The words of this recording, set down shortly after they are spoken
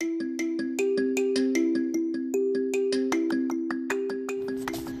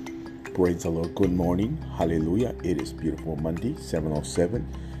Praise the Lord. Good morning. Hallelujah. It is beautiful Monday, 7:07.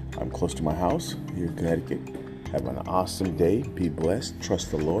 I'm close to my house here in Connecticut. Have an awesome day. Be blessed.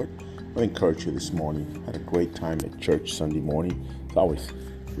 Trust the Lord. I encourage you this morning. Had a great time at church Sunday morning. We always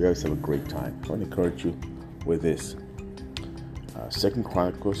have a great time. I want to encourage you with this. Second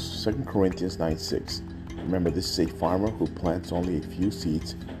Corinthians 9:6. Remember, this is a farmer who plants only a few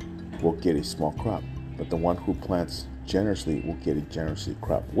seeds will get a small crop, but the one who plants generously will get a generously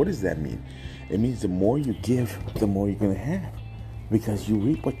crop. What does that mean? It means the more you give, the more you're going to have, because you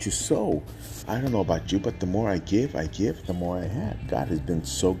reap what you sow. I don't know about you, but the more I give, the more I have. God has been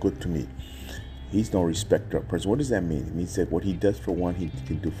so good to me. He's no respecter of person. What does that mean? It means that what he does for one, he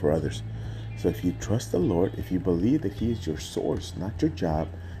can do for others. So if you trust the Lord, if you believe that he is your source, not your job,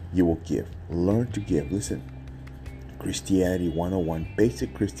 you will give. Learn to give. Listen, Christianity 101,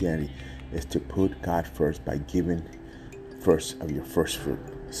 basic Christianity, is to put God first by giving first of your first fruit.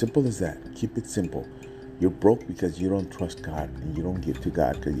 Simple as that. Keep it simple. You're broke because you don't trust God, and you don't give to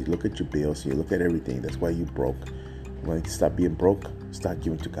God because you look at your bills, you look at everything. That's why you're broke. When you stop being broke, start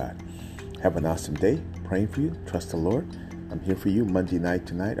giving to God. Have an awesome day. Praying for you. Trust the Lord. I'm here for you Monday night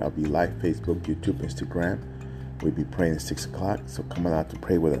tonight. I'll be live Facebook, YouTube, Instagram. We'll be praying at 6 o'clock, so come on out to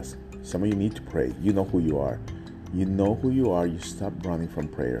pray with us. Some of you need to pray. You know who you are. You know who you are. You stop running from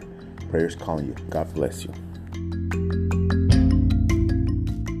prayer. Prayer's calling you. God bless you.